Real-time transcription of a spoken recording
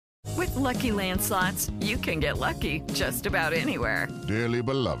Lucky Land Slots, you can get lucky just about anywhere. Dearly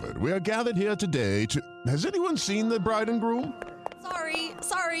beloved, we are gathered here today to... Has anyone seen the bride and groom?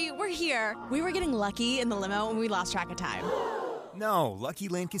 Sorry, we're here. We were getting lucky in the limo and we lost track of time. No, Lucky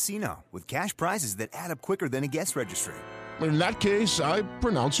Land Casino, with cash prizes that add up quicker than a guest registry. In that case, I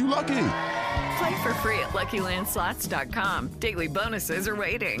pronounce you lucky. Play for free at LuckyLandSlots.com. Daily bonuses are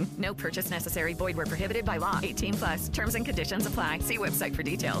waiting. No purchase necessary. Void where prohibited by law. 18+. Terms and conditions apply. See website for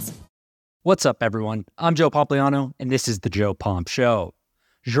details. What's up, everyone? I'm Joe Pompliano, and this is the Joe Pomp Show.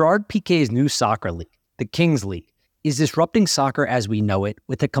 Gerard Piqué's new soccer league, the Kings League, is disrupting soccer as we know it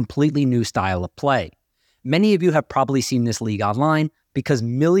with a completely new style of play. Many of you have probably seen this league online because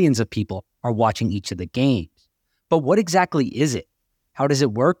millions of people are watching each of the games. But what exactly is it? How does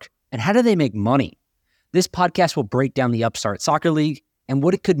it work? And how do they make money? This podcast will break down the upstart soccer league and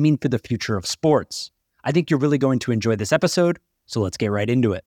what it could mean for the future of sports. I think you're really going to enjoy this episode, so let's get right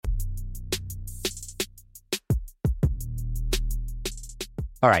into it.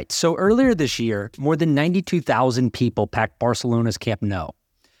 All right, so earlier this year, more than 92,000 people packed Barcelona's Camp Nou.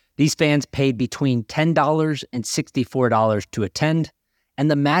 These fans paid between $10 and $64 to attend,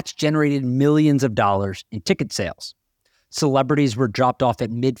 and the match generated millions of dollars in ticket sales. Celebrities were dropped off at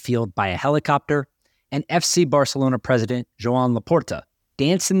midfield by a helicopter, and FC Barcelona president Joan Laporta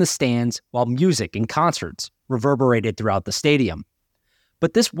danced in the stands while music and concerts reverberated throughout the stadium.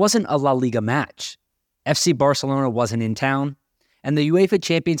 But this wasn't a La Liga match. FC Barcelona wasn't in town, and the UEFA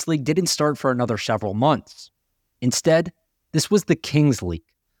Champions League didn't start for another several months. Instead, this was the Kings League,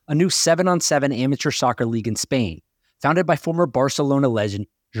 a new 7-on-7 amateur soccer league in Spain, founded by former Barcelona legend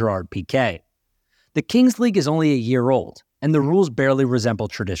Gerard Piqué. The Kings League is only a year old, and the rules barely resemble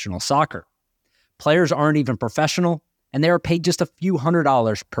traditional soccer. Players aren't even professional, and they are paid just a few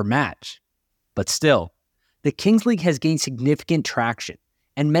 $100s per match. But still, the Kings League has gained significant traction,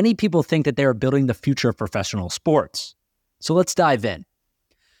 and many people think that they are building the future of professional sports. So let's dive in.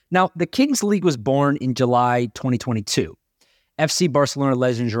 Now, the Kings League was born in July 2022. FC Barcelona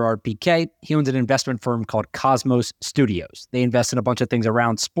legend Gerard Piqué, he owns an investment firm called Cosmos Studios. They invest in a bunch of things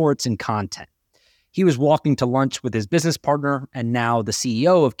around sports and content. He was walking to lunch with his business partner and now the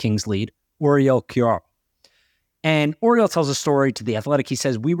CEO of Kings League, Gerard. And Oriol tells a story to The Athletic. He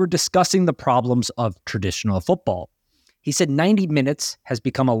says, "We were discussing the problems of traditional football. He said 90 minutes has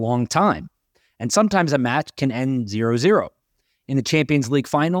become a long time, and sometimes a match can end 0-0. In the Champions League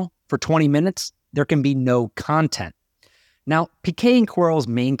final, for 20 minutes, there can be no content." Now, Piqué and Querol's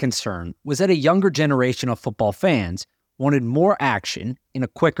main concern was that a younger generation of football fans wanted more action in a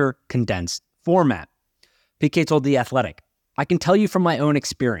quicker, condensed format. Piqué told The Athletic, "I can tell you from my own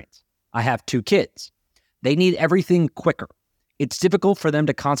experience. I have 2 kids. They need everything quicker. It's difficult for them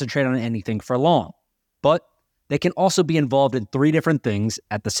to concentrate on anything for long, but they can also be involved in 3 different things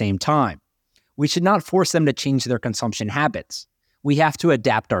at the same time. We should not force them to change their consumption habits. We have to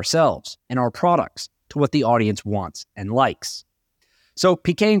adapt ourselves and our products to what the audience wants and likes." So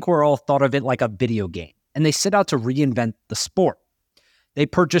Piqué and Querol thought of it like a video game, and they set out to reinvent the sport. They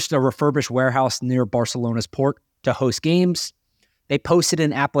purchased a refurbished warehouse near Barcelona's port to host games. They posted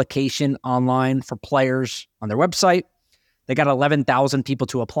an application online for players on their website. They got 11,000 people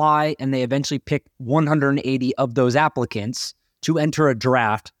to apply, and they eventually picked 180 of those applicants to enter a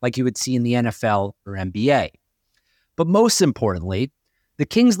draft like you would see in the NFL or NBA. But most importantly, the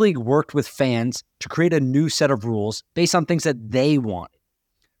Kings League worked with fans to create a new set of rules based on things that they wanted.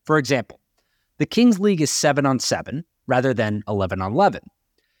 For example, the Kings League is 7-on-7 rather than 11-on-11.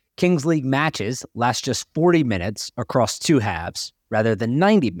 Kings League matches last just 40 minutes across 2 halves rather than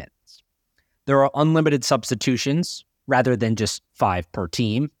 90 minutes. There are unlimited substitutions rather than just 5 per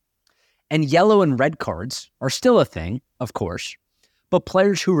team. And yellow and red cards are still a thing, of course, but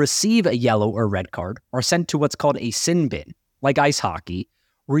players who receive a yellow or red card are sent to what's called a sin bin, like ice hockey,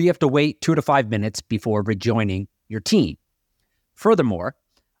 where you have to wait 2 to 5 minutes before rejoining your team. Furthermore,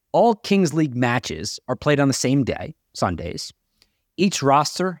 all Kings League matches are played on the same day, Sundays. Each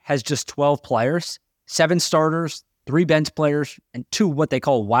roster has just 12 players, 7 starters, 3 bench players, and 2 what they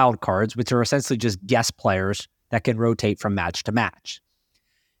call wild cards, which are essentially just guest players that can rotate from match to match.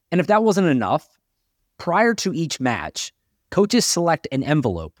 And if that wasn't enough, prior to each match, coaches select an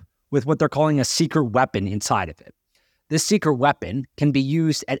envelope with what they're calling a secret weapon inside of it. This secret weapon can be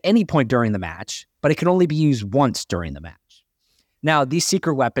used at any point during the match, but it can only be used once during the match. Now, these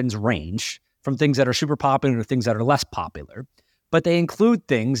secret weapons range from things that are super popular to things that are less popular, but they include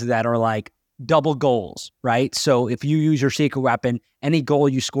things that are like double goals, right? So if you use your secret weapon, any goal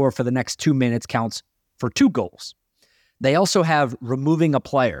you score for the next 2 minutes counts for 2 goals. They also have removing a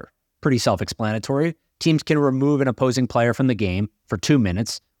player, pretty self-explanatory. Teams can remove an opposing player from the game for 2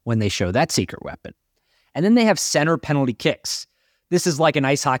 minutes, when they show that secret weapon. And then they have center penalty kicks. This is like an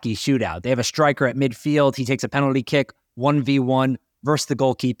ice hockey shootout. They have a striker at midfield. He takes a penalty kick, 1v1 versus the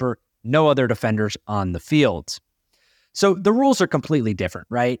goalkeeper, no other defenders on the field. So the rules are completely different,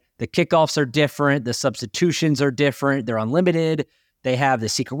 right? The kickoffs are different. The substitutions are different. They're unlimited. They have the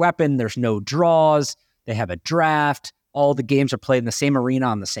secret weapon. There's no draws. They have a draft. All the games are played in the same arena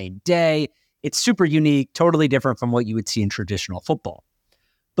on the same day. It's super unique, totally different from what you would see in traditional football.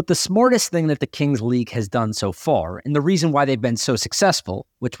 But the smartest thing that the Kings League has done so far, and the reason why they've been so successful,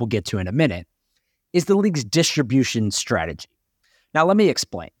 which we'll get to in a minute, is the league's distribution strategy. Now, let me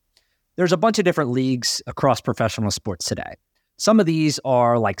explain. There's a bunch of different leagues across professional sports today. Some of these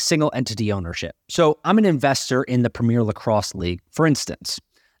are like single entity ownership. So I'm an investor in the Premier Lacrosse League, for instance.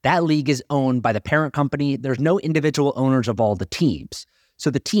 That league is owned by the parent company. There's no individual owners of all the teams. So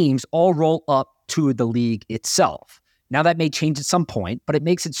the teams all roll up to the league itself. Now, that may change at some point, but it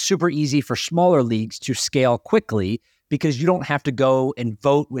makes it super easy for smaller leagues to scale quickly because you don't have to go and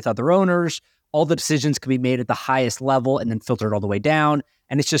vote with other owners. All the decisions can be made at the highest level and then filtered all the way down.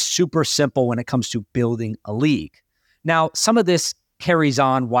 And it's just super simple when it comes to building a league. Now, some of this carries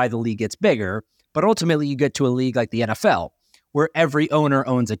on why the league gets bigger, but ultimately you get to a league like the NFL, where every owner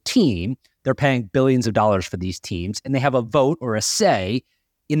owns a team. They're paying billions of dollars for these teams, and they have a vote or a say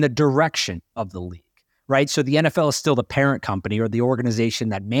in the direction of the league. Right? So the NFL is still the parent company or the organization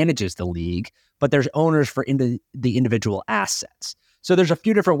that manages the league, but there's owners for the individual assets. So there's a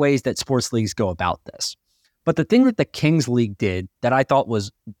few different ways that sports leagues go about this. But the thing that the Kings League did that I thought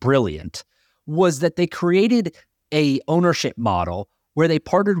was brilliant was that they created a ownership model where they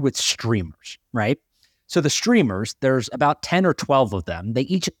partnered with streamers, right? So the streamers, there's about 10 or 12 of them. They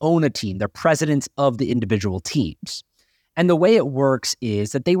each own a team. They're presidents of the individual teams. And the way it works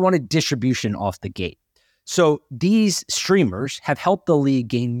is that they wanted distribution off the gate. So these streamers have helped the league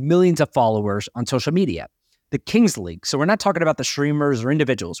gain millions of followers on social media. The Kings League, so we're not talking about the streamers or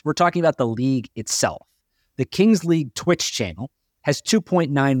individuals. We're talking about the league itself. The Kings League Twitch channel has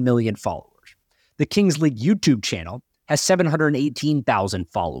 2.9 million followers. The Kings League YouTube channel has 718,000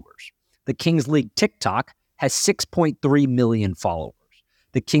 followers. The Kings League TikTok has 6.3 million followers.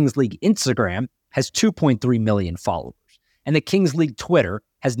 The Kings League Instagram has 2.3 million followers. And the Kings League Twitter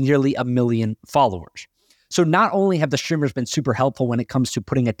has nearly 1 million followers. So not only have the streamers been super helpful when it comes to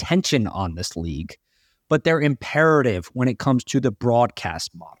putting attention on this league, but they're imperative when it comes to the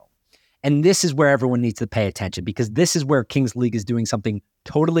broadcast model. And this is where everyone needs to pay attention because this is where Kings League is doing something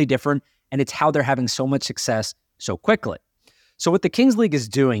totally different, and it's how they're having so much success so quickly. So what the Kings League is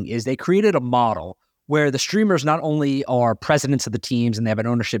doing is they created a model where the streamers not only are presidents of the teams and they have an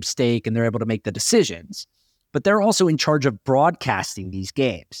ownership stake and they're able to make the decisions, but they're also in charge of broadcasting these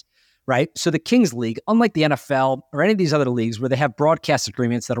games. Right? So the Kings League, unlike the NFL or any of these other leagues where they have broadcast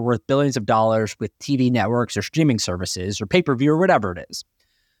agreements that are worth billions of dollars with TV networks or streaming services or pay-per-view or whatever it is,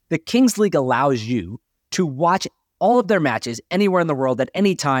 the Kings League allows you to watch all of their matches anywhere in the world at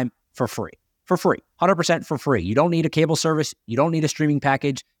any time for free. For free. 100% for free. You don't need a cable service. You don't need a streaming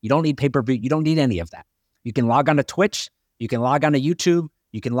package. You don't need pay-per-view. You don't need any of that. You can log on to Twitch. You can log on to YouTube.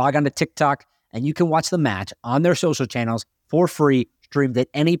 You can log on to TikTok. And you can watch the match on their social channels for free, streamed at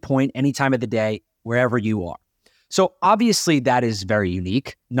any point, any time of the day, wherever you are. So obviously that is very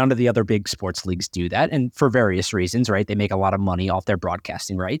unique. None of the other big sports leagues do that. And for various reasons, right? They make a lot of money off their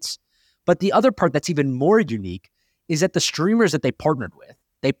broadcasting rights. But the other part that's even more unique is that the streamers that they partnered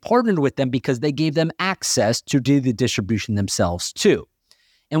with them because they gave them access to do the distribution themselves too.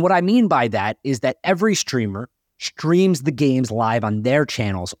 And what I mean by that is that every streamer streams the games live on their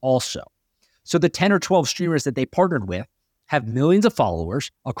channels also. So the 10 or 12 streamers that they partnered with have millions of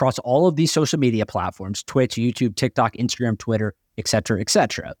followers across all of these social media platforms, Twitch, YouTube, TikTok, Instagram, Twitter, et cetera, et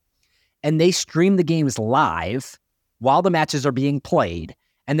cetera. And they stream the games live while the matches are being played,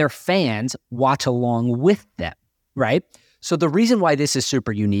 and their fans watch along with them, right? So the reason why this is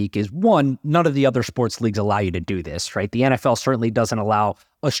super unique is, one, none of the other sports leagues allow you to do this, right? The NFL certainly doesn't allow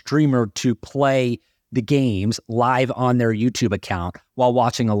a streamer to play the games live on their YouTube account while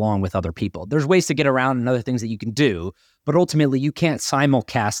watching along with other people. There's ways to get around and other things that you can do, but ultimately you can't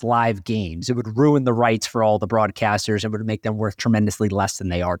simulcast live games. It would ruin the rights for all the broadcasters and would make them worth tremendously less than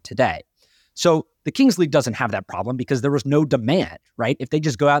they are today. So the Kings League doesn't have that problem because there was no demand, right? If they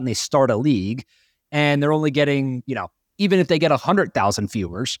just go out and they start a league and they're only getting, even if they get 100,000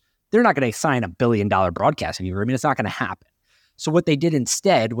 viewers, they're not going to sign $1 billion broadcasting agreement. It's not going to happen. So what they did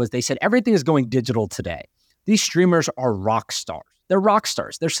instead was they said, everything is going digital today. These streamers are rock stars. They're rock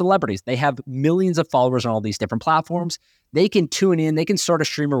stars. They're celebrities. They have millions of followers on all these different platforms. They can tune in. They can start a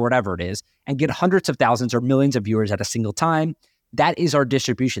stream or whatever it is and get hundreds of thousands or millions of viewers at a single time. that is our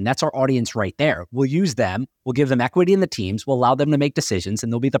distribution. That's our audience right there. We'll use them. We'll give them equity in the teams. We'll allow them to make decisions,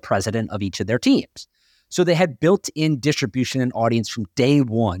 and they'll be the president of each of their teams. So they had built-in distribution and audience from day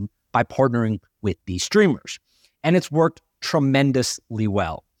one by partnering with these streamers. And it's worked tremendously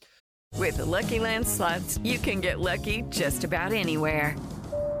well. With the Lucky Land Slots, you can get lucky just about anywhere.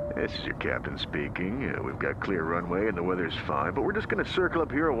 This is your captain speaking. We've got clear runway and the weather's fine, but we're just going to circle up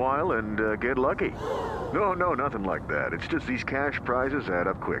here a while and get lucky. No, nothing like that. It's just these cash prizes add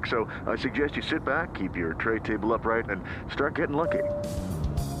up quick. So I suggest you sit back, keep your tray table upright, and start getting lucky.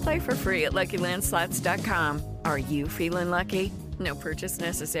 Play for free at LuckyLandSlots.com. Are you feeling lucky? No purchase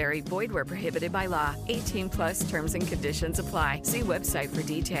necessary. Void where prohibited by law. 18+ terms and conditions apply. See website for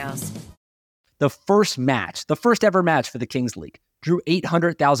details. The first ever match for the Kings League, drew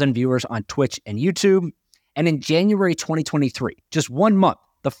 800,000 viewers on Twitch and YouTube. And in January 2023, just 1 month,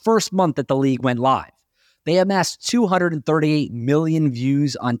 the first month that the league went live, they amassed 238 million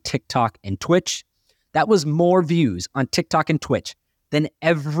views on TikTok and Twitch. That was more views on TikTok and Twitch than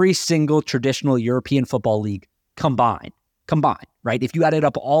every single traditional European football league combined, right? If you added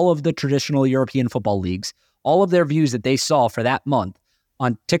up all of the traditional European football leagues, all of their views that they saw for that month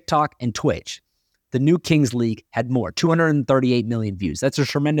on TikTok and Twitch, the new Kings League had more, 238 million views. That's a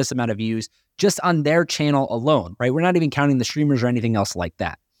tremendous amount of views just on their channel alone, right? We're not even counting the streamers or anything else like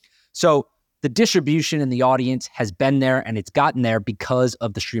that. So the distribution and the audience has been there, and it's gotten there because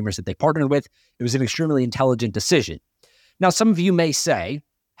of the streamers that they partnered with. It was an extremely intelligent decision. Now, some of you may say,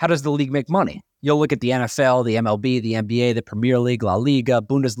 how does the league make money? You'll look at the NFL, the MLB, the NBA, the Premier League, La Liga,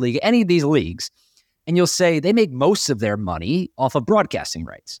 Bundesliga, any of these leagues, and you'll say they make most of their money off of broadcasting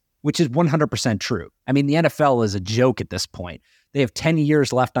rights, which is 100% true. I mean, the NFL is a joke at this point. They have 10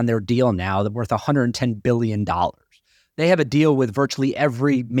 years left on their deal now that worth $110 billion. They have a deal with virtually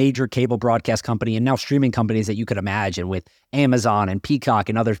every major cable broadcast company and now streaming companies that you could imagine, with Amazon and Peacock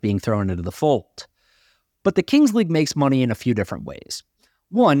and others being thrown into the fold. But the Kings League makes money in a few different ways.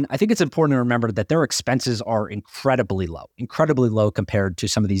 One, I think it's important to remember that their expenses are incredibly low compared to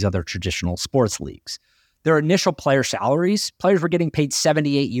some of these other traditional sports leagues. Their initial player salaries, players were getting paid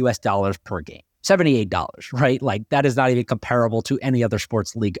 $78 per game. $78, right? Like, that is not even comparable to any other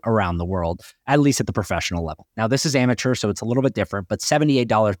sports league around the world, at least at the professional level. Now, this is amateur, so it's a little bit different, but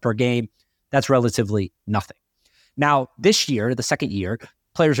 $78 per game, that's relatively nothing. Now, this year, the second year,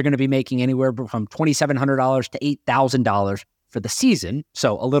 players are going to be making anywhere from $2,700 to $8,000 for the season.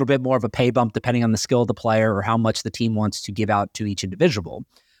 So a little bit more of a pay bump depending on the skill of the player or how much the team wants to give out to each individual.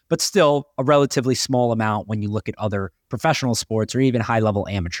 But still a relatively small amount when you look at other professional sports or even high-level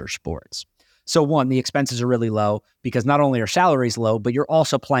amateur sports. So one, the expenses are really low because not only are salaries low, but you're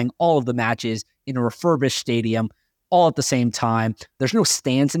also playing all of the matches in a refurbished stadium all at the same time. There's no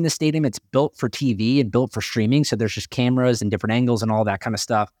stands in the stadium. It's built for TV and built for streaming. So there's just cameras and different angles and all that kind of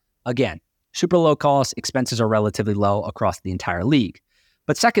stuff. Again, super low cost, expenses are relatively low across the entire league.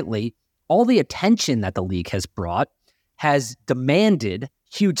 But secondly, all the attention that the league has brought has demanded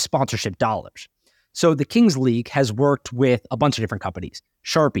huge sponsorship dollars. So the Kings League has worked with a bunch of different companies: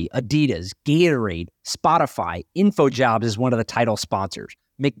 Sharpie, Adidas, Gatorade, Spotify, InfoJobs is one of the title sponsors,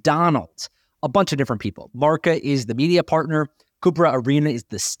 McDonald's, a bunch of different people. Marca is the media partner. Cupra Arena is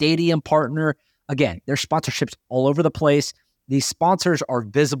the stadium partner. Again, there's sponsorships all over the place. These sponsors are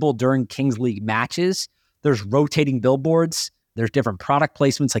visible during Kings League matches. There's rotating billboards. There's different product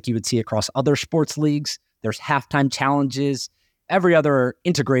placements like you would see across other sports leagues. There's halftime challenges, every other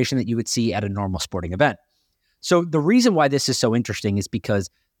integration that you would see at a normal sporting event. So the reason why this is so interesting is because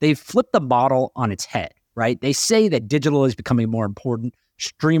they've flipped the model on its head, right? They say that digital is becoming more important.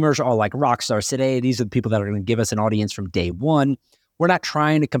 Streamers are like rock stars today. These are the people that are going to give us an audience from day one. We're not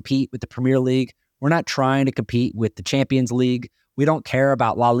trying to compete with the Premier League. We're not trying to compete with the Champions League. We don't care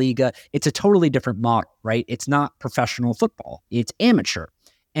about La Liga. It's a totally different model, right? It's not professional football. It's amateur.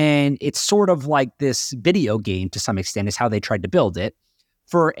 And it's sort of like this video game to some extent is how they tried to build it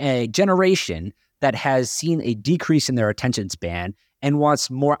for a generation that has seen a decrease in their attention span and wants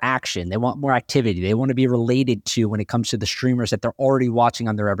more action. They want more activity. They want to be related to when it comes to the streamers that they're already watching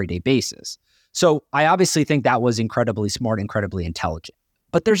on their everyday basis. So I obviously think that was incredibly smart, incredibly intelligent.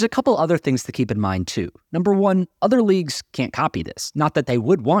 But there's a couple other things to keep in mind too. Number one, other leagues can't copy this. Not that they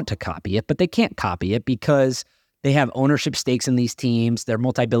would want to copy it, but they can't copy it because they have ownership stakes in these teams. They're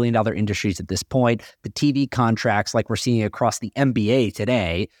multi-billion-dollar industries at this point. The TV contracts, like we're seeing across the NBA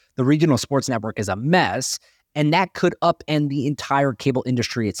today, the regional sports network is a mess, and that could upend the entire cable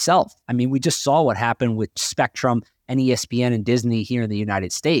industry itself. I mean, we just saw what happened with Spectrum and ESPN and Disney here in the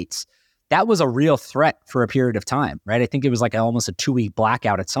United States. That was a real threat for a period of time, right? I think it was like almost a 2-week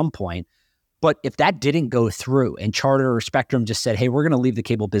blackout at some point. But if that didn't go through and Charter or Spectrum just said, hey, we're going to leave the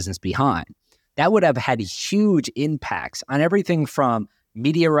cable business behind, that would have had huge impacts on everything from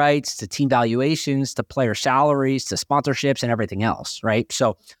media rights to team valuations to player salaries to sponsorships and everything else, right?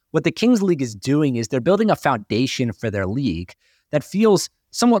 So what the Kings League is doing is they're building a foundation for their league that feels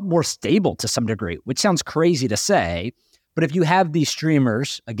somewhat more stable to some degree, which sounds crazy to say. But if you have these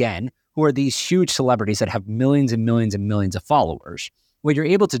streamers, again, who are these huge celebrities that have millions and millions and millions of followers, what you're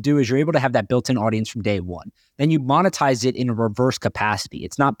able to do is you're able to have that built-in audience from day one. Then you monetize it in a reverse capacity.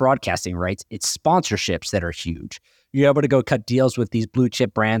 It's not broadcasting rights, it's sponsorships that are huge. You're able to go cut deals with these blue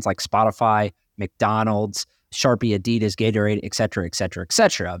chip brands like Spotify, McDonald's, Sharpie, Adidas, Gatorade, et cetera, et cetera, et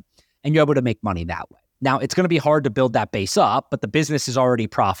cetera. And you're able to make money that way. Now, it's going to be hard to build that base up, but the business is already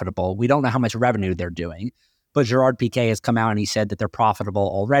profitable. We don't know how much revenue they're doing. But Gerard, Piqué has come out and he said that they're profitable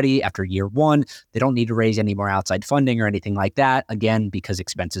already after year one. They don't need to raise any more outside funding or anything like that, again, because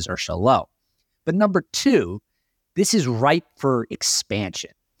expenses are so low. But number two, this is ripe for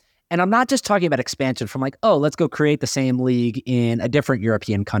expansion. And I'm not just talking about expansion from like, oh, let's go create the same league in a different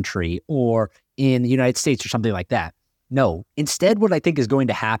European country or in the United States or something like that. No, instead, what I think is going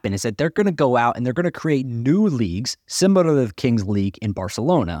to happen is that they're going to go out and they're going to create new leagues similar to the Kings League in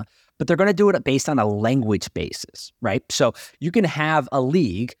Barcelona, but they're going to do it based on a language basis, right? So you can have a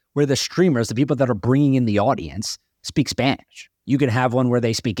league where the streamers, the people that are bringing in the audience, speak Spanish. You can have one where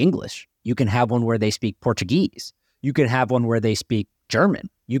they speak English. You can have one where they speak Portuguese. You can have one where they speak German.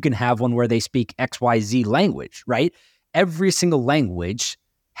 You can have one where they speak XYZ language, right? Every single language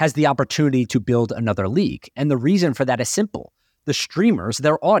has the opportunity to build another league. And the reason for that is simple. The streamers,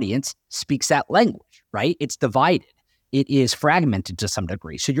 their audience, speaks that language, right? It's divided. It is fragmented to some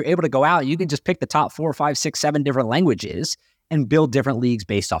degree. So you're able to go out, you can just pick the top 4, 5, 6, 7 different languages and build different leagues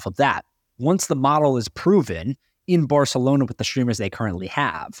based off of that. Once the model is proven in Barcelona with the streamers they currently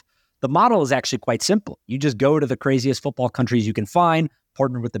have, the model is actually quite simple. You just go to the craziest football countries you can find,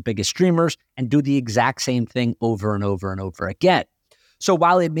 partner with the biggest streamers, and do the exact same thing over and over and over again. So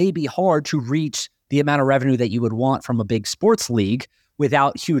while it may be hard to reach the amount of revenue that you would want from a big sports league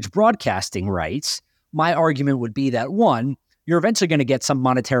without huge broadcasting rights, my argument would be that, one, you're eventually going to get some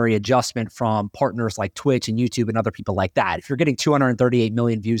monetary adjustment from partners like Twitch and YouTube and other people like that. If you're getting 238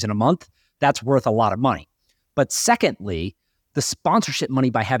 million views in a month, that's worth a lot of money. But secondly, the sponsorship money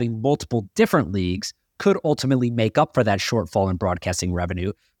by having multiple different leagues could ultimately make up for that shortfall in broadcasting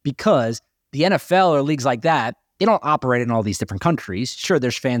revenue, because the NFL or leagues like that, they don't operate in all these different countries. Sure,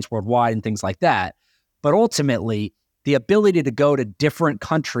 there's fans worldwide and things like that, but ultimately, the ability to go to different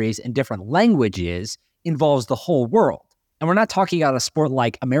countries and different languages involves the whole world. And we're not talking about a sport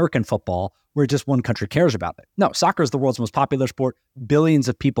like American football where just one country cares about it. No, soccer is the world's most popular sport. Billions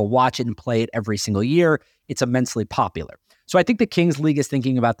of people watch it and play it every single year. It's immensely popular. So I think the Kings League is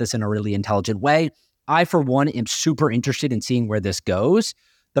thinking about this in a really intelligent way. I, for one, am super interested in seeing where this goes.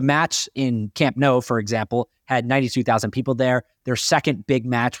 The match in Camp Nou, for example, had 92,000 people there. Their second big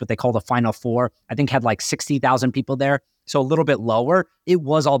match, what they call the Final Four, I think had like 60,000 people there. So a little bit lower. It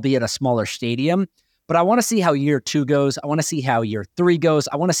was, albeit a smaller stadium. But I want to see how year 2 goes. I want to see how year 3 goes.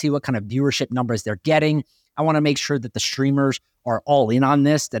 I want to see what kind of viewership numbers they're getting. I want to make sure that the streamers are all in on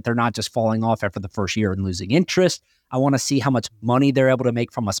this, that they're not just falling off after the first year and losing interest. I want to see how much money they're able to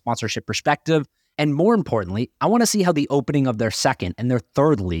make from a sponsorship perspective. And more importantly, I want to see how the opening of their second and their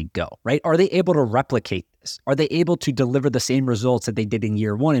third league go, right? Are they able to replicate this? Are they able to deliver the same results that they did in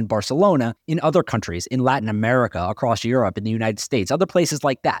year 1 in Barcelona, in other countries, in Latin America, across Europe, in the United States, other places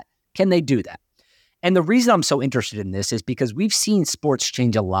like that? Can they do that? And the reason I'm so interested in this is because we've seen sports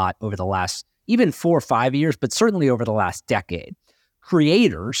change a lot over the last even 4 or 5 years, but certainly over the last decade.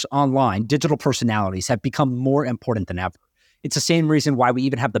 Creators online, digital personalities, have become more important than ever. It's the same reason why we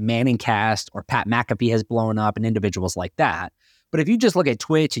even have the Manning cast or Pat McAfee has blown up and individuals like that. But if you just look at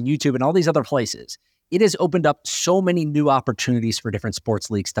Twitch and YouTube and all these other places, it has opened up so many new opportunities for different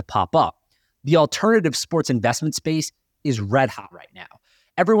sports leagues to pop up. The alternative sports investment space is red hot right now.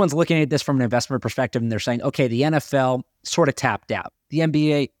 Everyone's looking at this from an investment perspective and they're saying, okay, the NFL sort of tapped out. The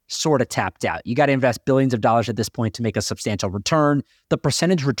NBA sort of tapped out. You got to invest billions of dollars at this point to make a substantial return. The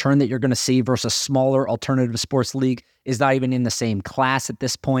percentage return that you're going to see versus smaller alternative sports league is not even in the same class at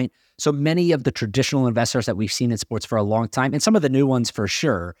this point. So many of the traditional investors that we've seen in sports for a long time, and some of the new ones for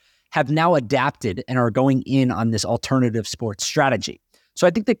sure, have now adapted and are going in on this alternative sports strategy. So I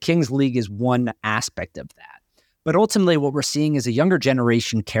think the Kings League is one aspect of that. But ultimately, what we're seeing is a younger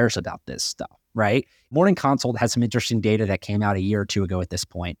generation cares about this stuff, right? Morning Consult had some interesting data that came out a year or 2 ago at this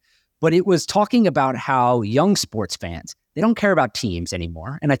point. But it was talking about how young sports fans, they don't care about teams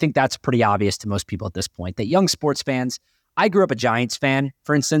anymore. And I think that's pretty obvious to most people at this point, that young sports fans I grew up a Giants fan,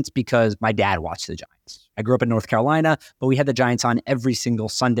 for instance, because my dad watched the Giants. I grew up in North Carolina, but we had the Giants on every single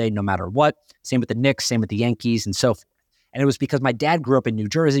Sunday, no matter what. Same with the Knicks, same with the Yankees, and so forth. And it was because my dad grew up in New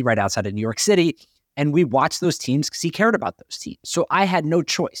Jersey, right outside of New York City, and we watched those teams because he cared about those teams. So I had no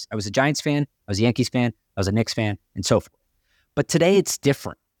choice. I was a Giants fan, I was a Yankees fan, I was a Knicks fan, and so forth. But today it's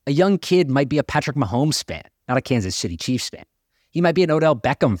different. A young kid might be a Patrick Mahomes fan, not a Kansas City Chiefs fan. He might be an Odell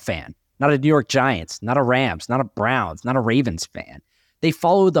Beckham fan, not a New York Giants, not a Rams, not a Browns, not a Ravens fan. They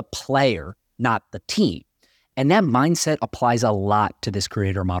follow the player, not the team. And that mindset applies a lot to this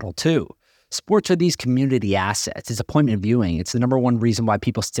creator model too. Sports are these community assets. It's appointment viewing. It's the number one reason why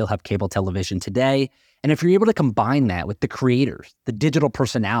people still have cable television today. And if you're able to combine that with the creators, the digital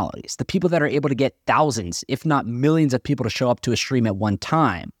personalities, the people that are able to get thousands, if not millions of people to show up to a stream at one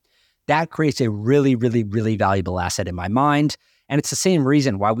time, that creates a really, really, really valuable asset in my mind. And it's the same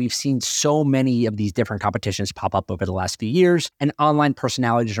reason why we've seen so many of these different competitions pop up over the last few years, and online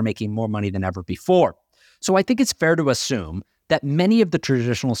personalities are making more money than ever before. So I think it's fair to assume that many of the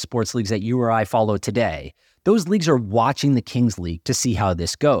traditional sports leagues that you or I follow today, those leagues are watching the Kings League to see how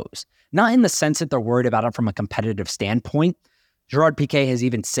this goes. Not in the sense that they're worried about it from a competitive standpoint. Gerard, Piqué has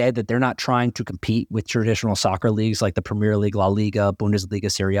even said that they're not trying to compete with traditional soccer leagues like the Premier League, La Liga,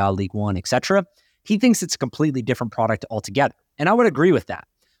 Bundesliga, Serie A, League One, etc. He thinks it's a completely different product altogether. And I would agree with that.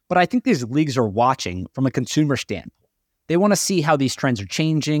 But I think these leagues are watching from a consumer standpoint. They want to see how these trends are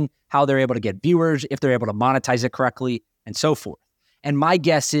changing, how they're able to get viewers, if they're able to monetize it correctly, and so forth. And my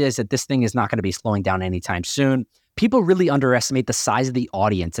guess is that this thing is not going to be slowing down anytime soon. People really underestimate the size of the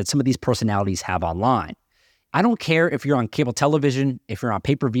audience that some of these personalities have online. I don't care if you're on cable television, if you're on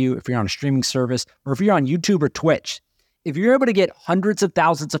pay-per-view, if you're on a streaming service, or if you're on YouTube or Twitch. If you're able to get hundreds of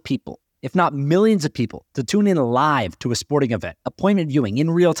thousands of people, if not millions of people, to tune in live to a sporting event, appointment viewing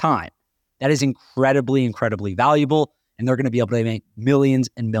in real time, that is incredibly, incredibly valuable, and they're going to be able to make millions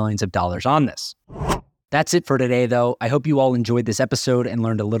and millions of dollars on this. That's it for today, though. I hope you all enjoyed this episode and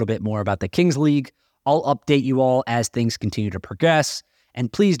learned a little bit more about the Kings League. I'll update you all as things continue to progress.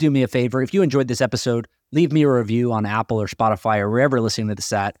 And please do me a favor. If you enjoyed this episode, leave me a review on Apple or Spotify or wherever you're listening to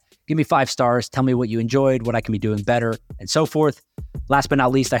this at. Give me 5 stars. Tell me what you enjoyed, what I can be doing better, and so forth. Last but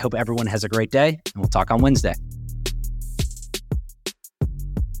not least, I hope everyone has a great day, and we'll talk on Wednesday.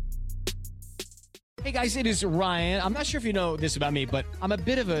 Hey guys, it is Ryan. I'm not sure if you know this about me, but I'm a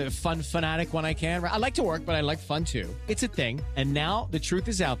bit of a fun fanatic when I can. I like to work, but I like fun too. It's a thing. And now the truth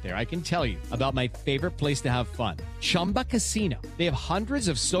is out there. I can tell you about my favorite place to have fun. Chumba Casino. They have hundreds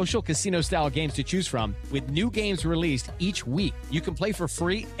of social casino style games to choose from with new games released each week. You can play for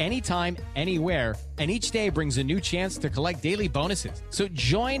free anytime, anywhere. And each day brings a new chance to collect daily bonuses. So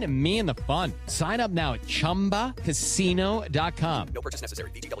join me in the fun. Sign up now at ChumbaCasino.com. No purchase necessary.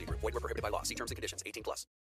 VGW Group. Void where prohibited by law. See terms and conditions. 18+.